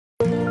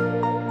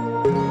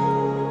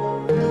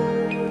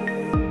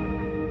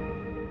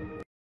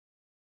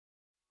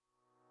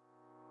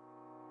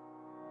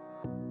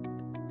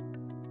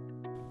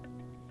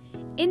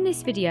In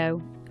this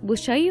video, we'll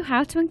show you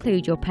how to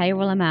include your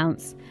payroll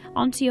amounts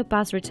onto your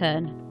BAS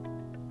return.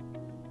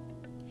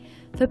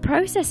 For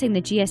processing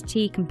the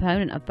GST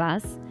component of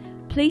BAS,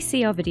 please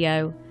see our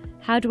video,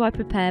 How do I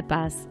prepare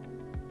BAS?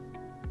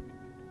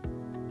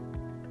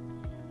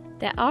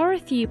 There are a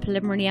few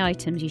preliminary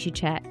items you should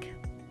check.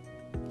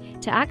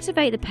 To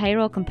activate the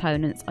payroll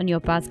components on your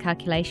BAS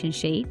calculation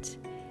sheet,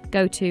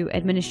 go to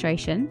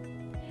Administration,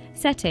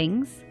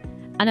 Settings,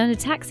 and under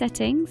Tax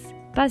Settings,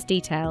 BAS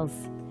Details,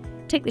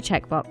 tick the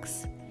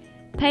checkbox,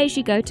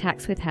 Pay-as-you-go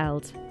tax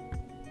withheld.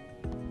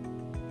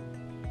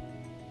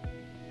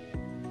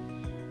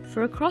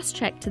 For a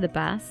cross-check to the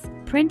BAS,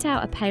 print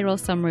out a payroll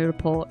summary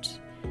report,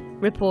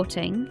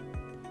 Reporting,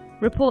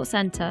 Report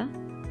Center,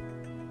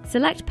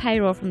 select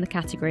Payroll from the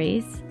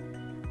categories,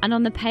 and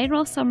on the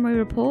Payroll Summary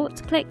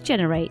Report, click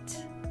Generate.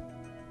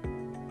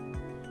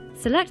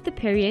 Select the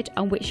period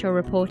on which you're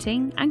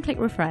reporting and click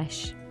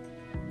Refresh.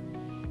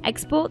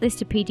 Export this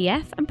to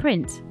PDF and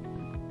print.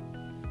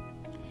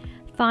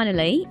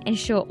 Finally,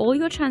 ensure all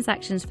your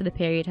transactions for the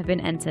period have been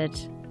entered.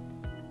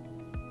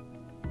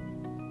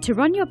 To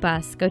run your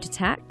BAS, go to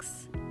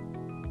Tax,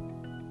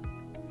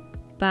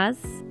 BAS,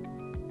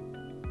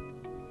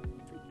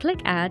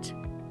 click Add,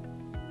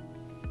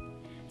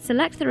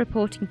 select the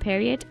reporting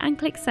period and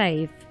click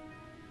Save.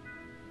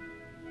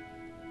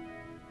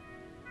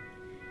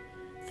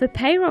 For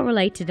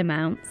payroll-related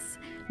amounts,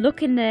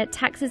 look in the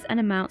Taxes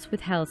and Amounts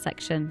Withheld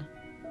section.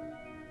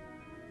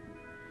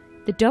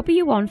 The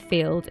W1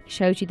 field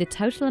shows you the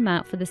total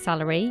amount for the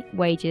salary,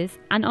 wages,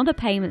 and other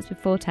payments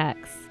before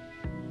tax.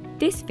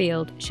 This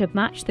field should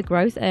match the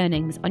gross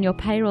earnings on your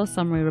payroll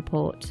summary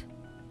report.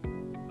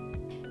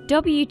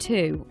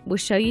 W2 will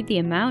show you the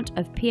amount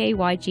of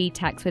PAYG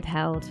tax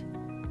withheld.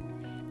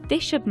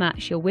 This should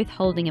match your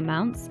withholding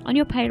amounts on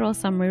your payroll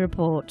summary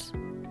report.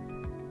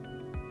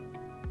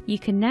 You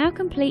can now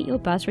complete your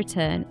BAS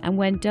return, and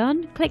when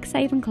done, click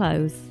Save and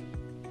Close.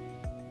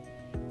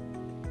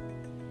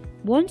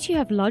 Once you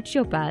have lodged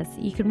your BAS,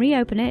 you can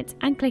reopen it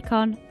and click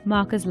on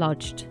Mark as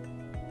Lodged.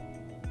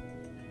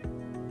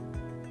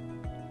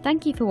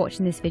 Thank you for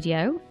watching this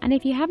video, and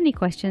if you have any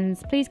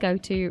questions, please go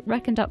to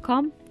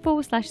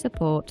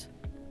reckon.com/support.